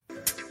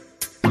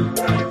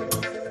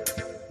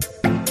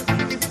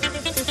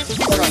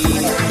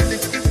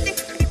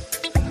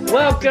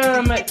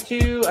Welcome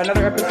to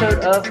another episode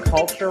of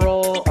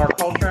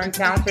Culture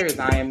Encounters.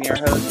 I am your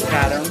host,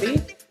 Chad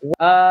Ownby,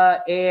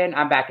 and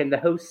I'm back in the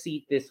host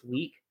seat this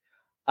week.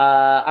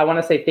 I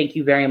want to say thank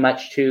you very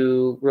much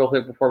to, real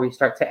quick before we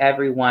start, to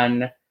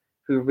everyone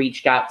who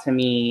reached out to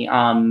me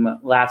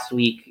last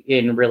week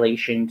in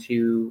relation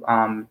to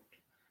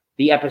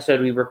the episode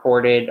we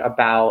recorded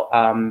about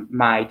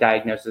my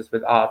diagnosis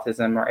with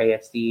autism or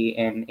ASD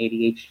and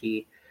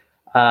ADHD.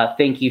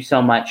 Thank you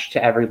so much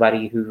to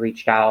everybody who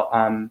reached out.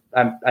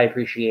 I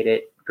appreciate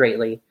it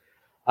greatly.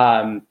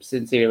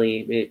 Sincerely,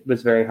 it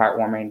was very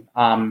heartwarming.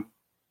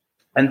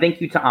 And thank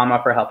you to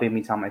Amma for helping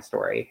me tell my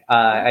story.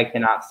 I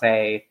cannot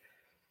say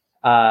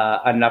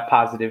enough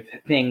positive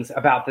things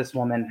about this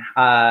woman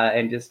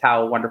and just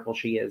how wonderful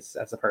she is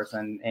as a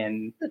person.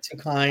 And that's too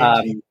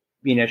kind.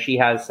 She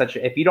has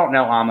if you don't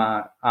know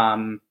Amma,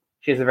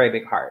 she has a very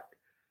big heart.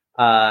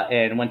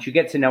 And once you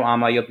get to know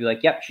Amma, you'll be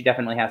like, yep, she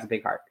definitely has a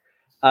big heart.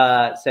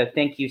 So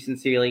thank you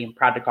sincerely. I'm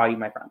proud to call you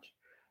my friend.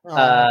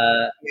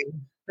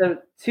 So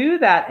to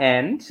that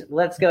end,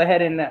 let's go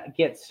ahead and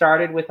get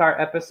started with our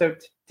episode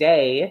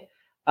today.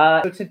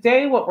 So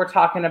today what we're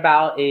talking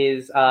about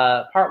is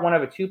part one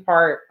of a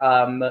two-part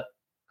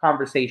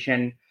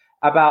conversation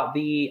about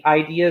the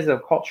ideas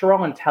of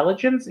cultural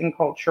intelligence and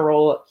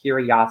cultural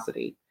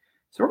curiosity.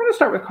 So we're going to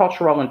start with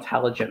cultural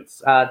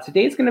intelligence.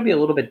 Today's going to be a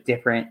little bit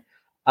different.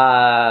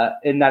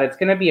 In that it's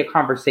going to be a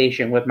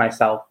conversation with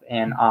myself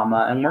and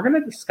Amma, and we're going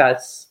to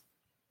discuss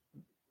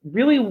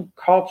we're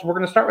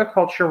going to start with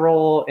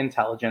cultural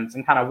intelligence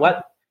and kind of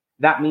what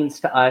that means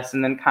to us,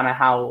 and then kind of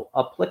how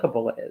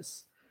applicable it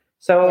is.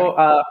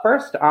 So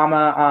first,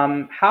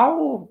 Amma,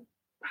 how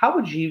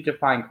would you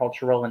define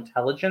cultural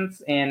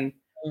intelligence, and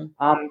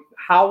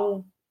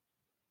how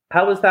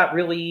is that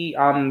really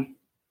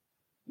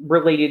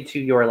related to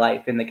your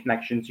life and the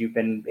connections you've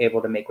been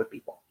able to make with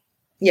people?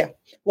 Yeah,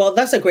 well,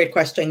 that's a great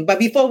question. But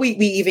before we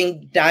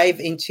even dive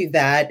into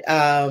that,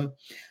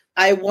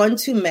 I want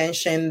to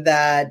mention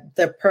that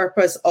the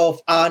purpose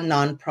of our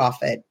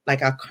nonprofit,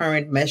 like our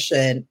current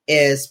mission,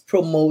 is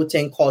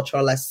promoting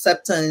cultural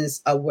acceptance,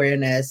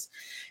 awareness,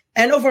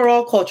 and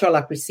overall cultural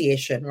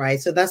appreciation, right?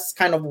 So that's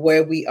kind of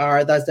where we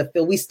are. That's the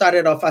field. We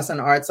started off as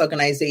an arts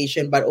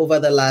organization, but over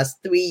the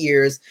last 3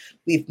 years,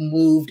 we've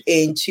moved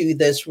into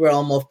this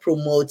realm of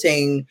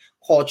promoting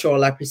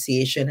cultural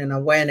appreciation and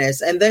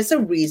awareness. And there's a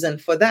reason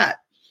for that.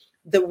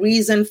 The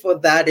reason for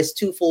that is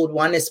twofold.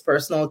 One is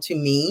personal to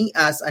me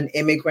as an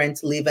immigrant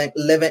living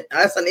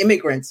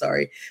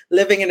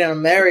in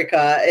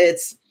America.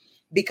 It's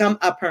become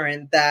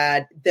apparent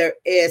that there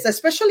is,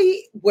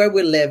 especially where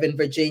we live in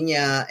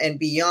Virginia and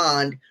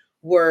beyond,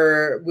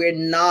 where we're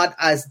not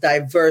as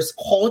diverse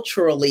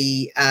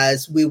culturally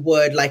as we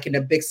would like in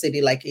a big city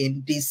like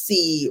in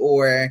DC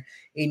or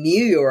in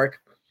New York.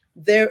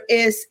 There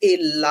is a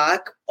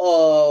lack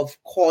of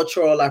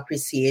cultural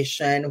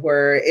appreciation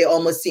where it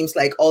almost seems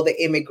like all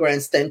the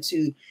immigrants tend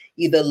to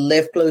either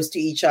live close to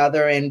each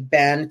other and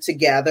band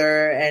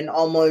together, and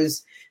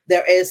almost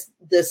there is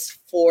this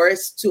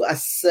force to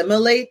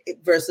assimilate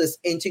versus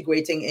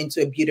integrating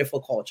into a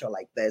beautiful culture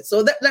like this.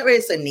 So there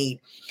is a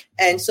need.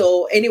 And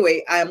so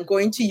anyway, I'm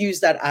going to use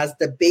that as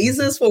the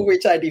basis for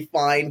which I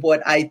define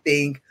what I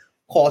think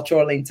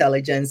cultural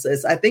intelligence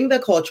is. I think the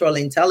cultural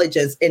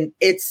intelligence in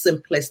its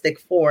simplistic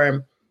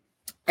form,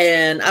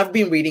 and I've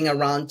been reading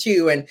around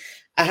too, and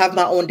I have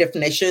my own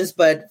definitions,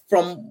 but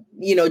from,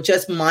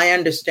 just my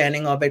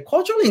understanding of it,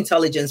 cultural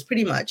intelligence,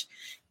 pretty much,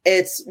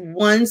 it's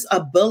one's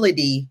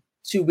ability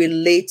to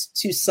relate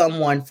to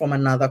someone from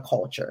another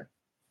culture,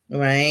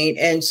 right?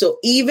 And so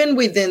even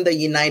within the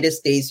United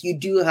States, you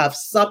do have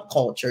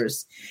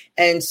subcultures.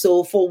 And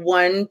so for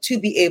one to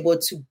be able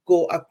to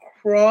go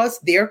across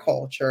their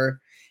culture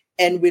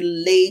and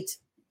relate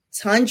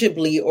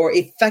tangibly or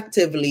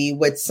effectively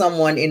with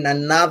someone in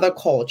another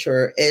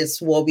culture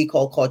is what we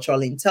call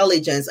cultural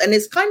intelligence. And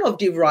it's kind of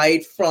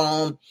derived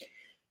from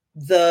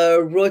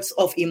the roots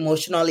of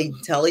emotional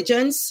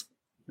intelligence,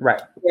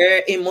 right?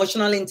 Where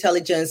emotional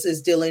intelligence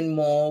is dealing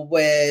more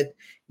with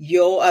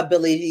your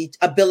ability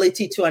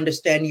to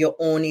understand your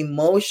own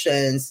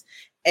emotions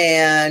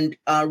and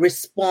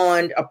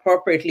respond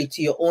appropriately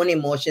to your own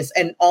emotions,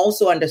 and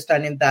also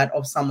understanding that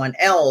of someone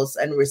else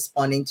and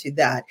responding to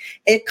that.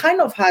 It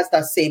kind of has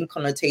that same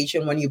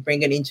connotation when you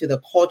bring it into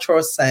the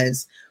cultural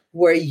sense,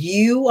 where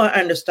you are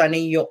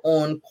understanding your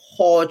own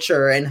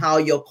culture and how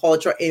your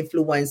culture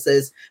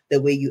influences the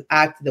way you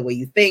act, the way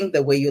you think,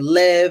 the way you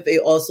live.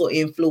 It also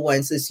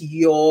influences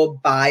your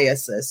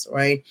biases,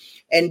 right?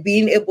 And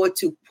being able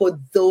to put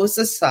those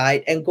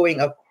aside and going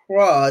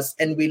across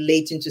and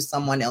relating to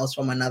someone else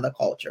from another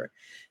culture.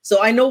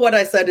 So I know what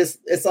I said is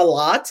a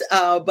lot,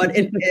 but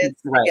in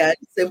its right.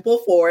 Simple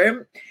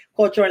form,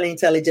 cultural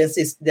intelligence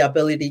is the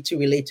ability to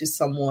relate to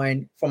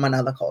someone from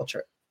another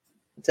culture.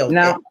 So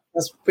now,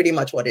 that's pretty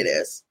much what it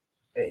is.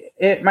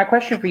 My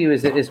question for you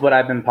is what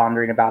I've been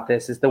pondering about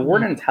this is the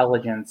word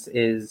intelligence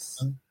is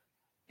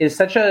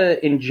such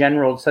a, in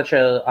general, such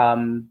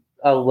a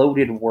a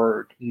loaded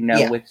word,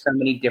 with so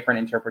many different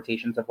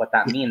interpretations of what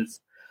that means.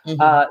 Mm-hmm.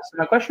 So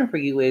my question for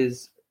you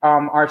is,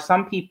 are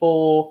some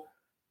people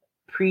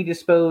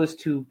predisposed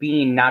to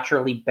being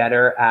naturally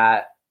better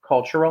at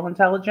cultural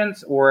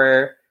intelligence,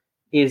 or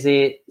is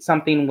it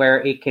something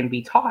where it can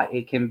be taught?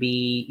 It can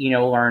be,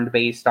 learned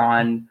based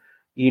on,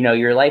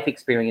 your life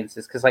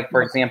experiences. Because, like,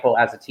 for example,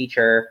 as a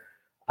teacher,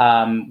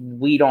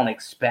 we don't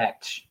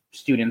expect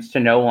students to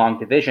know long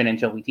division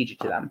until we teach it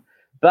to them.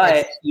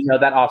 But,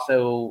 that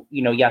also,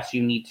 yes,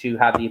 you need to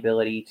have the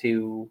ability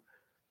to,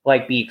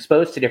 like, be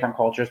exposed to different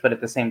cultures. But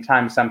at the same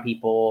time, some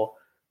people,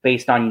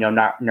 based on,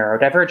 not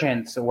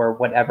neurodivergence or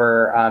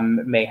whatever,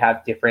 may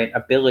have different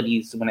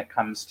abilities when it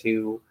comes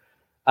to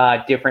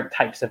different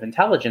types of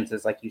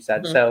intelligences, like you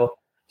said. Mm-hmm. So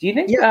do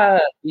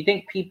you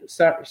think people,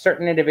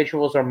 certain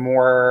individuals are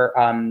more,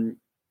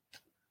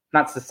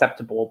 not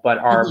susceptible, but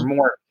are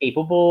more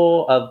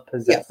capable of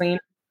possessing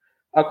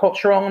a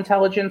cultural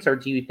intelligence? Or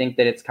do you think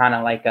that it's kind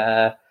of like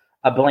a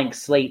blank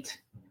slate,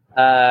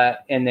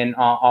 and then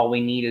all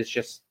we need is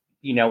just,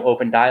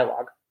 open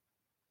dialogue?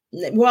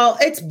 Well,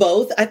 it's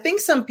both. I think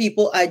some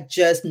people are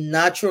just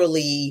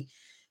naturally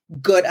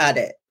good at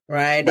it,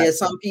 right? There's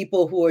some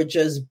people who are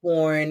just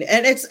born,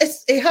 and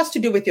it has to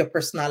do with your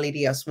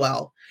personality as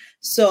well.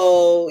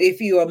 So if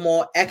you are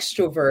more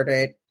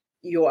extroverted,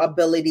 your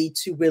ability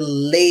to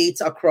relate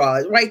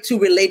across, right? To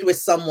relate with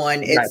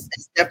someone,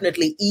 it's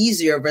definitely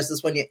easier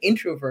versus when you're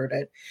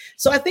introverted.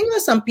 So I think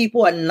that some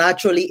people are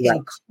naturally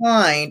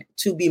inclined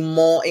to be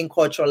more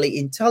culturally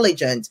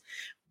intelligent,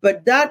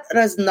 but that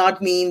does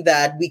not mean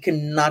that we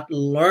cannot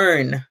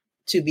learn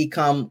to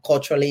become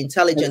culturally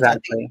intelligent.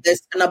 Exactly. I think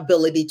there's an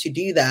ability to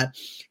do that.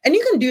 And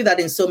you can do that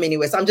in so many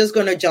ways. I'm just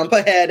going to jump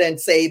ahead and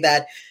say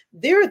that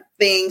there are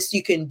things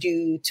you can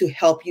do to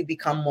help you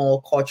become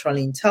more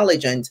culturally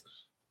intelligent.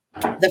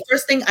 The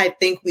first thing I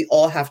think we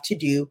all have to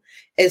do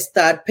is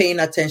start paying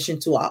attention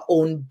to our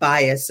own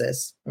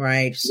biases,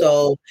 right?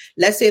 So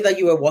let's say that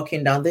you were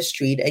walking down the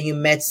street and you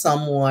met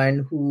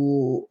someone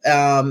who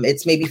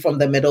it's maybe from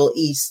the Middle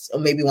East,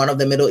 or maybe one of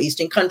the Middle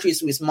Eastern countries,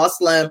 who is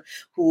Muslim,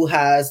 who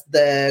has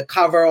the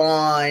cover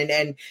on,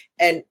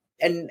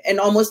 and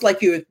almost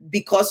like you,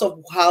 because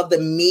of how the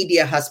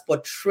media has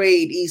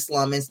portrayed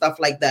Islam and stuff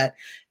like that,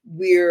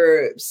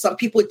 some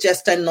people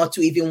just tend not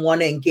to even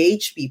want to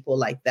engage people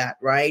like that,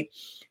 right?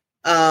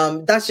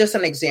 That's just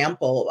an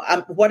example.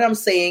 What I'm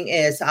saying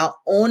is our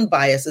own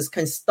biases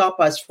can stop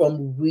us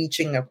from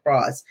reaching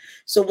across.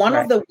 So one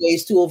of the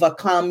ways to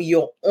overcome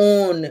your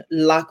own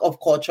lack of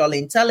cultural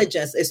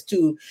intelligence is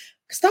to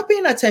stop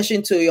paying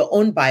attention to your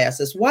own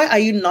biases. Why are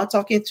you not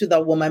talking to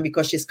that woman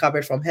because she's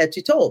covered from head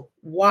to toe?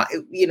 Why,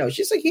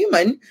 she's a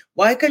human.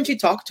 Why can't you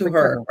talk to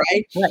her,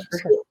 right?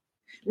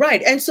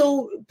 Right. And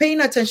so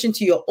paying attention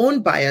to your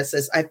own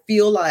biases, I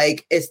feel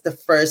like it's the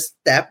first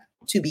step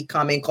to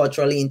becoming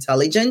culturally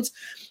intelligent.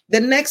 The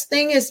next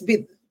thing is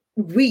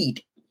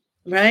read.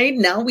 Right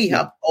now we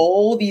have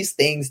all these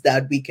things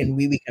that we can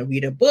read. We can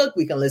read a book.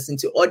 We can listen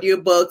to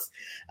audiobooks.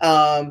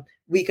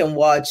 We can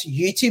watch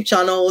YouTube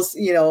channels.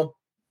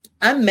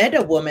 I met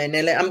a woman,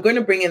 and I'm going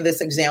to bring in this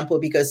example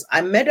because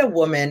I met a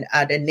woman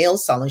at a nail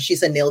salon.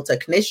 She's a nail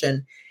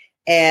technician.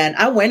 And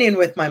I went in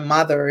with my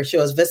mother. She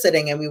was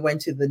visiting, and we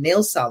went to the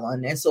nail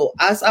salon. And so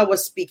as I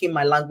was speaking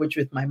my language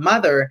with my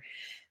mother,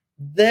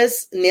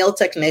 this nail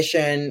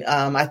technician,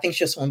 I think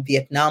she was from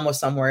Vietnam or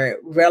somewhere,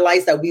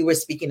 realized that we were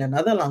speaking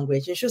another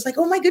language. And she was like,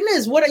 "Oh my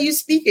goodness, what are you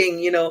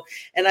speaking?"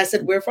 And I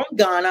said, "We're from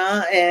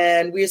Ghana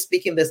and we're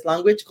speaking this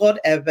language called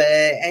Ewe."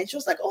 And she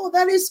was like, "Oh,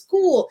 that is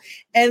cool."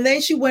 And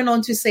then she went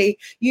on to say,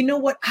 "You know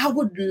what? I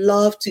would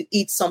love to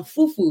eat some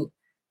fufu."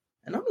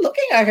 And I'm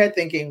looking at her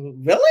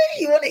thinking,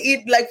 "Really? You want to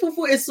eat, like,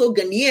 fufu is so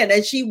Ghanaian?"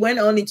 And she went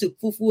on into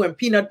fufu and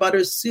peanut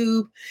butter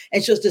soup,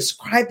 and she was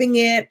describing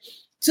it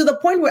to the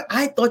point where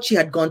I thought she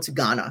had gone to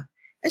Ghana.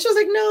 And she was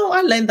like, "No,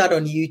 I learned that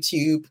on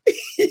YouTube."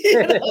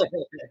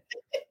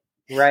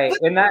 Right.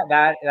 And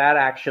that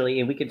actually,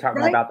 and we can talk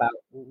more about that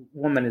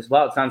woman as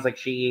well. It sounds like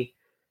she,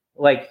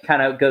 like,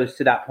 kind of goes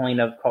to that point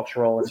of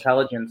cultural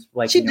intelligence,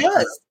 like, she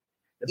does,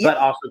 but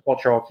also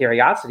cultural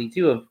curiosity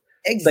too, of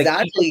exactly,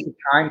 like, she took the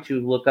time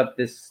to look up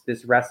this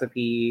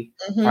recipe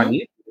on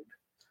YouTube.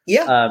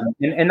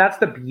 And that's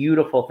the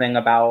beautiful thing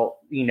about,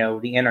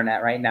 the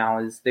internet right now,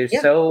 is there's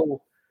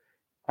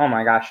oh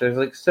my gosh, there's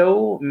like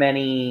so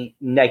many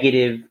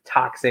negative,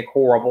 toxic,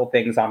 horrible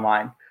things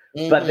online.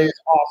 But there's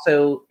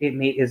also,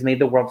 has made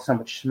the world so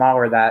much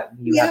smaller that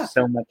you have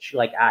so much,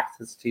 like,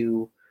 access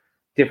to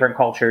different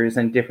cultures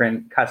and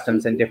different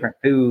customs and different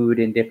food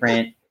and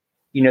different,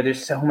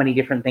 there's so many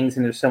different things,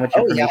 and there's so much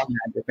information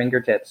at your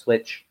fingertips,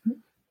 which,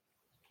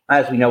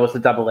 as we know, is a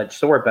double-edged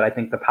sword. But I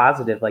think the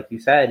positive, like you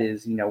said,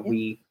 is,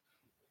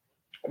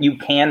 you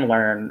can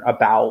learn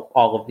about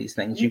all of these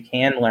things. You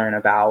can learn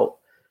about,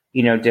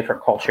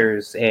 different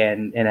cultures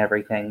and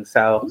everything.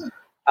 So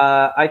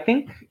I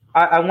think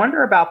I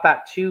wonder about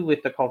that too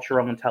with the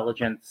cultural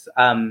intelligence.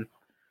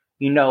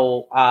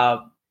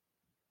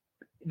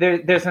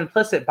 There's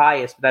implicit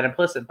bias, but that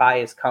implicit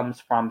bias comes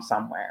from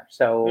somewhere.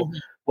 So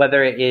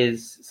whether it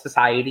is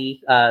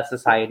society,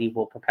 society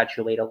will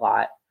perpetuate a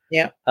lot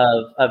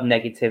of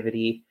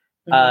negativity,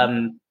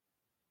 in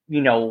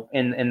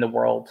the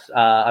world,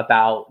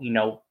 about,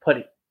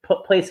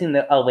 placing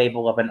a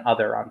label of an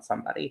other on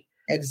somebody.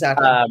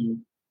 Exactly.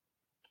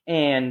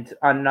 And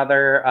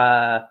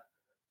another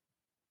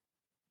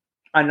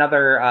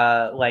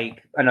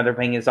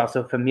thing is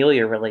also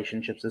familiar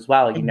relationships as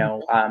well. You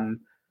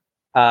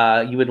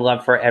would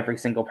love for every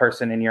single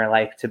person in your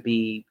life to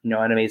be,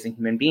 an amazing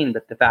human being,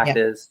 but the fact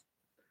is,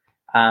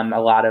 a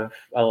lot of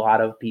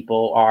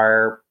people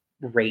are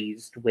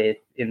raised with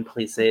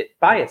implicit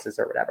biases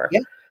or whatever.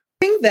 I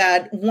think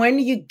that when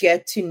you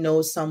get to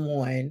know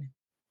someone,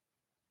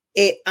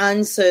 it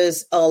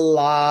answers a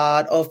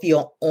lot of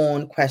your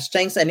own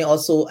questions, and it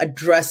also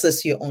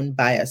addresses your own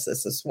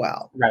biases as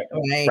well. Right.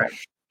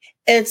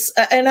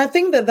 And I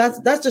think that's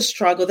the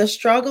struggle. The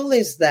struggle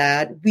is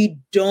that we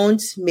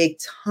don't make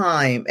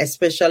time,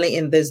 especially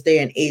in this day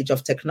and age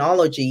of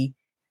technology,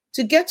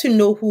 to get to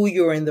know who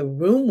you're in the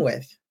room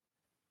with.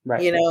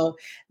 Right.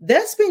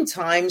 There's been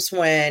times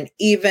when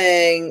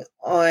even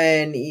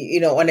on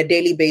a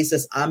daily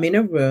basis, I'm in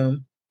a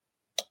room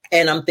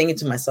and I'm thinking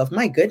to myself,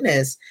 my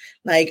goodness,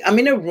 like I'm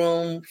in a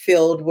room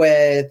filled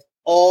with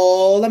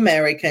all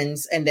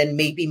Americans and then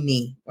maybe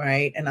me,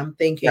 right? And I'm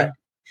thinking,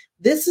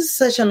 this is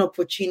such an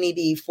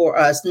opportunity for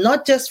us,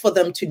 not just for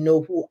them to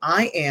know who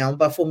I am,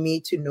 but for me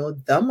to know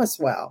them as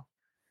well.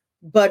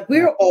 But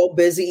we're all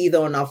busy either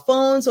on our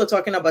phones or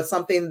talking about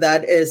something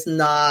that is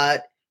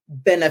not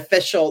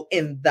beneficial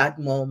in that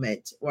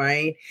moment,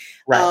 right?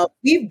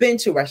 We've been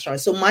to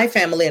restaurants. So my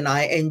family and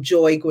I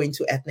enjoy going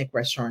to ethnic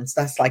restaurants.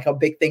 That's like a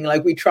big thing.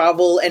 Like we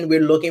travel and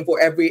we're looking for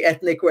every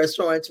ethnic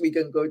restaurant we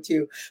can go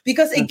to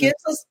because it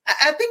gives us,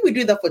 I think we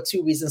do that for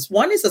two reasons.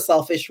 One is a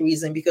selfish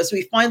reason because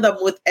we find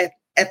that with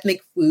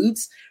ethnic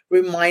foods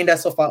remind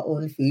us of our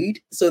own food.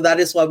 So that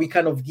is why we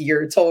kind of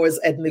gear towards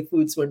ethnic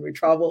foods when we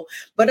travel.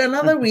 But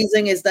another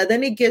reason is that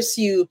then it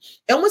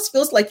almost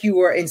feels like you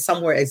were in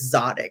somewhere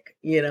exotic,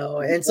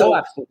 And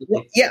so,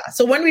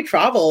 so when we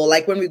travel,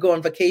 like when we go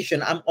on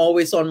vacation, I'm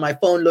always on my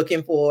phone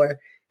looking for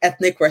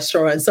ethnic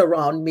restaurants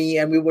around me,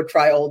 and we would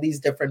try all these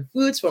different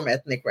foods from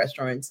ethnic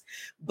restaurants.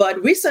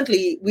 But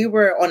recently we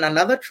were on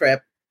another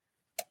trip,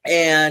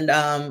 and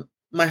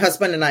my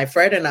husband and I,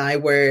 Fred and I,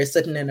 were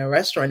sitting in a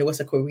restaurant. It was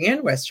a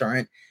Korean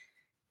restaurant.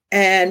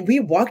 And we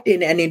walked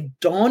in, and it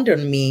dawned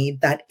on me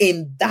that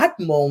in that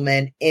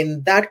moment,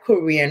 in that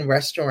Korean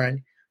restaurant,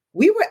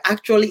 we were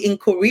actually in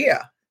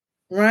Korea,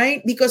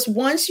 right? Because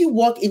once you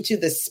walk into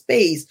the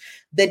space,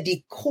 the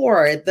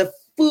decor, the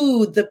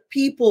food, the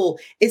people,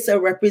 it's a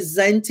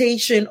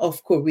representation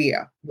of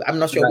Korea. I'm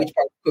not sure which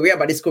part of Korea,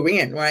 but it's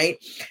Korean,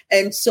 right?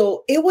 And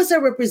so it was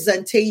a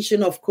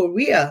representation of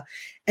Korea.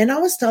 And I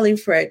was telling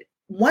Fred,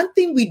 one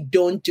thing we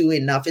don't do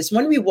enough is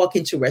when we walk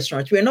into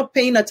restaurants, we're not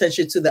paying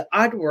attention to the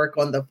artwork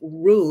in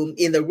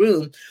the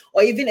room,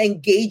 or even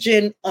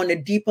engaging on a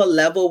deeper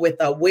level with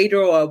a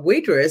waiter or a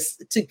waitress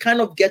to kind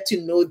of get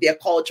to know their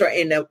culture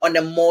on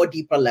a more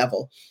deeper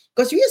level.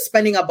 Because we are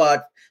spending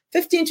about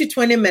 15 to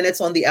 20 minutes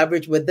on the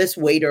average with this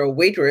waiter or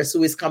waitress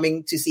who is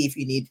coming to see if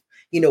you need,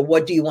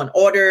 what do you want to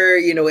order?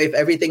 If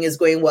everything is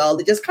going well,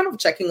 they're just kind of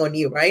checking on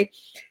you, right?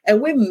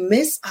 And we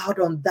miss out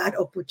on that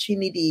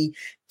opportunity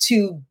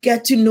to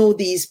get to know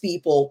these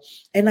people.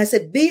 And I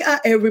said, they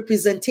are a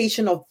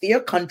representation of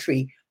their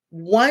country.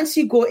 Once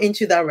you go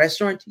into that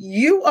restaurant,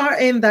 you are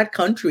in that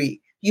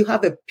country. You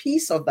have a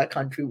piece of that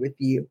country with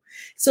you.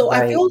 So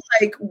I feel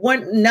like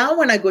when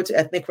I go to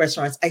ethnic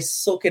restaurants, I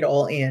soak it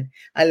all in.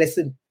 I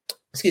listen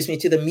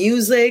to the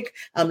music.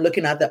 I'm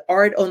looking at the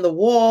art on the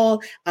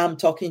wall. I'm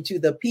talking to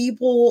the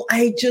people.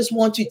 I just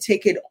want to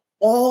take it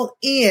all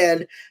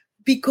in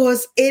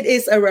because it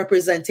is a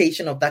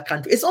representation of that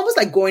country. It's almost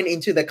like going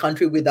into the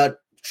country without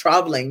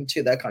traveling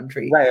to the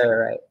country.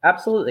 Right.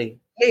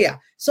 Absolutely. Yeah.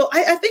 So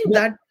I think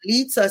that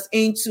leads us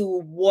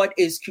into what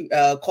is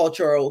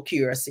cultural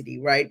curiosity,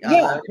 right?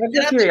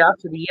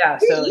 Curiosity. Yeah.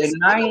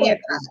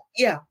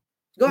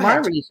 So in my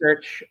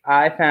research,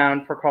 I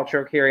found for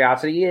cultural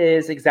curiosity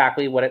is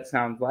exactly what it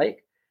sounds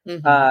like.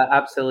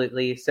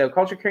 Absolutely. So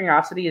cultural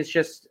curiosity is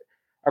just,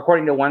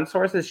 according to one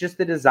source, is just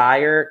the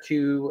desire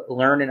to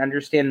learn and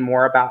understand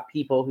more about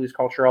people whose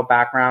cultural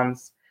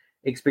backgrounds,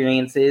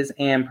 experiences,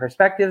 and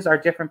perspectives are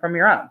different from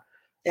your own.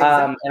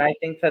 Exactly. And I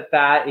think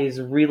that is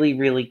really,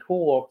 really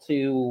cool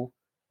to,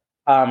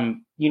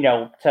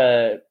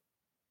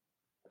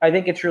 I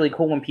think it's really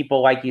cool when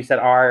people, like you said,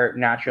 are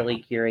naturally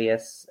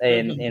curious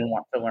and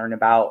want to learn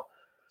about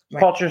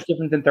cultures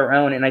different than their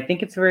own. And I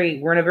think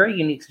we're in a very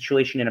unique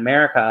situation in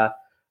America,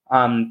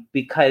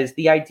 because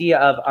the idea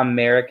of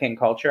American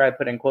culture, I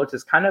put in quotes,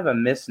 is kind of a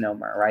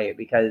misnomer, right?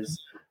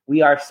 Because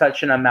we are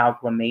such an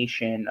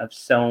amalgamation of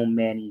so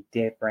many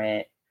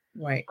different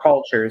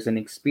cultures and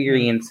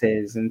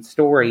experiences and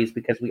stories,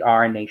 because we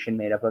are a nation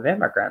made up of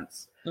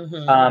immigrants.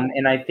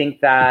 And I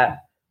think that,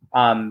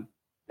 and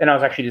I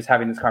was actually just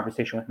having this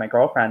conversation with my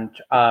girlfriend.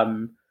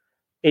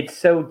 It's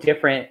so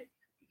different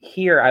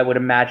here, I would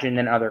imagine,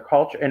 in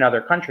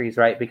other countries,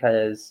 right?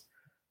 Because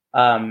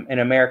in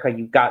America,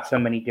 you've got so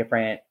many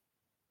different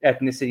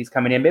ethnicities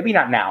coming in. Maybe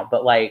not now,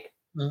 but like,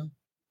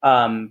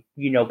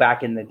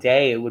 back in the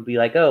day, it would be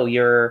like, oh,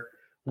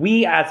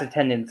 we as a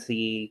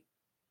tendency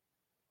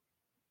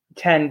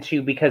tend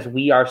to, because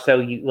we are so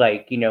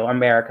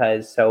America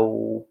is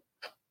so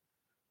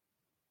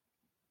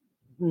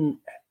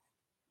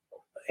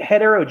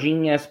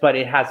heterogeneous, but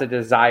it has a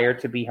desire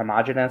to be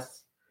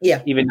homogenous.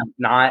 Yeah. Even if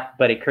not,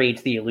 but it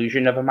creates the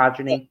illusion of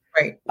homogeny.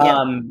 Right.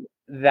 Yeah.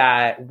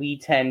 That we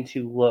tend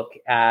to look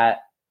at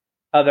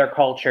other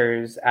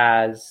cultures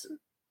as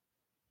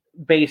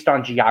based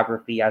on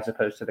geography as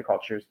opposed to the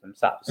cultures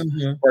themselves.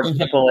 For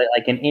example,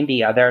 like in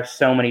India, there are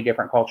so many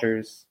different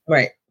cultures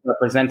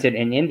represented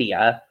in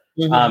India.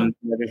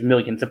 There's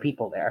millions of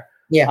people there.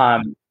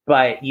 Yeah.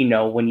 But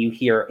when you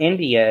hear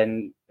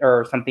Indian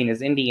or something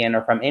is Indian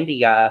or from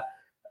India,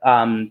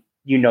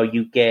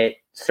 you get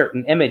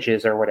certain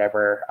images or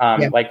whatever.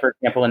 Like for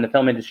example, in the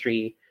film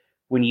industry,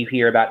 when you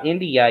hear about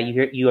India,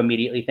 you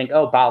immediately think,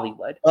 oh,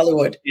 Bollywood.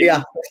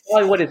 Yeah.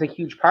 Bollywood is a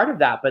huge part of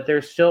that, but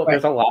there's a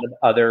lot of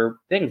other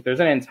things.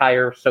 There's an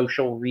entire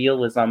social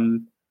realism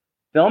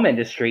film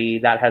industry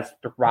that has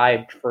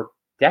thrived for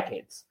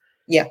decades.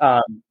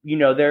 Yeah.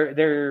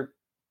 Their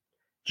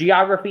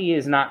geography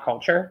is not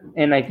culture,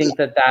 and I think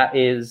that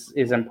is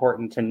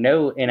important to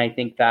note. And I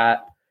think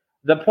that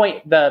the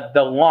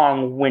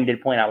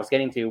long-winded point I was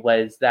getting to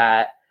was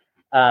that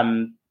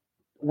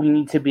we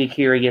need to be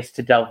curious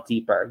to delve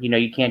deeper.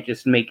 You can't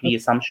just make the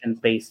assumptions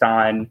based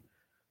on,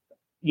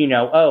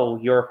 oh,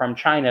 you're from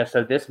China,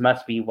 so this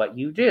must be what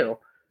you do.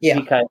 Yeah.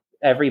 Because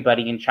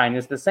everybody in China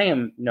is the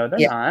same. No,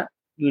 they're not.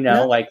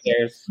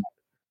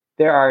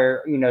 There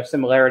are,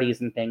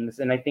 similarities and things.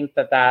 And I think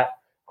that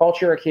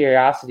culture of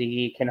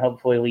curiosity can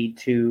hopefully lead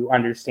to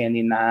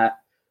understanding that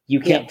you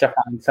can't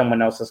define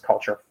someone else's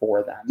culture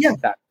for them. Yeah.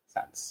 If that makes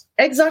sense.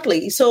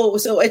 Exactly. So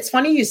it's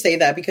funny you say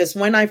that, because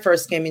when I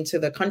first came into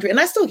the country, and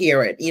I still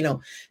hear it,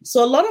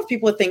 so a lot of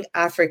people think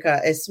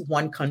Africa is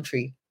one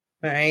country,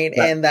 right?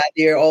 And that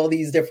there are all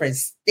these different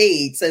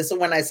states. And so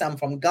when I say I'm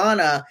from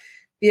Ghana,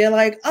 they're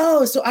like,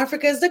 oh, so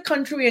Africa is the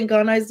country and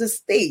Ghana is the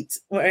state,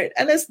 right?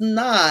 And it's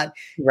not.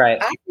 Right.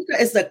 Africa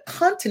is the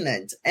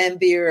continent, and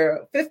there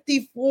are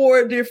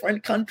 54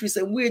 different countries,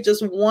 and we're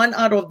just one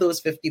out of those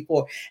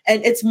 54.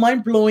 And it's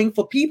mind-blowing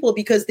for people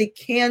because they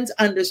can't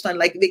understand,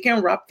 like they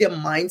can't wrap their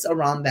minds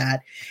around that.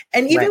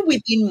 And even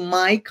within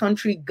my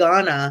country,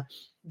 Ghana,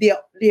 there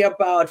are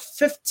about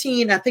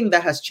 15, I think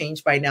that has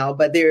changed by now,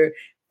 but there are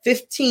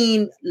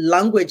 15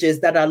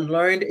 languages that are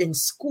learned in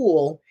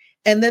school.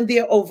 And then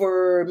there are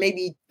over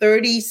maybe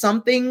 30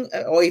 something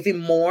or even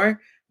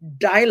more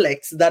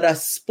dialects that are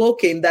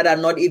spoken that are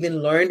not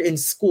even learned in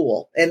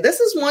school. And this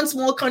is one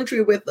small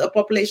country with a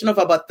population of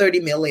about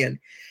 30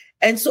 million.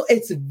 And so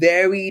it's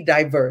very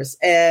diverse.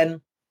 And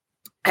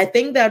I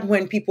think that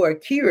when people are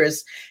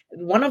curious,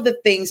 one of the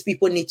things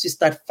people need to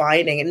start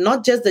finding, and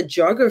not just the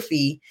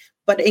geography,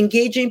 but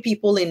engaging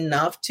people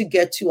enough to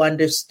get to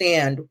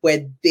understand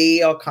where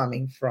they are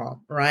coming from,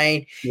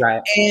 right?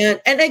 Right.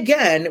 And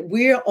again,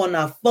 we're on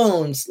our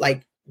phones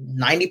like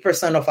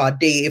 90% of our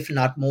day, if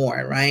not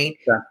more, right?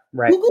 Yeah,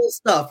 right. Google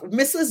stuff.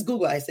 Mrs.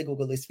 Google, I say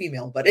Google is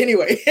female, but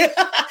anyway,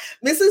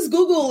 Mrs.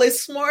 Google is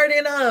smart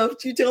enough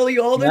to tell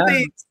you all the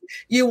things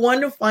you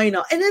want to find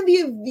out. And then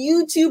the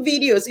YouTube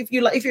videos. If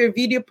you're a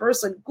video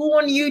person, go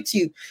on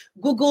YouTube,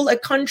 Google a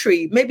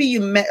country. Maybe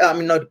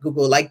not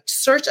Google, like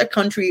search a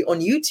country on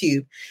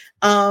YouTube.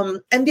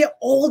 And there are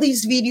all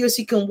these videos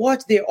you can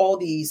watch. There are all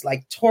these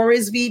like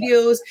tourist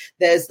videos.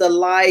 There's the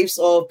lives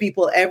of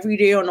people every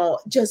day on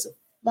all. Just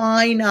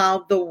find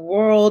out the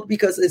world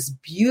because it's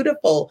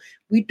beautiful.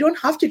 We don't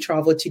have to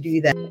travel to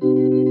do that.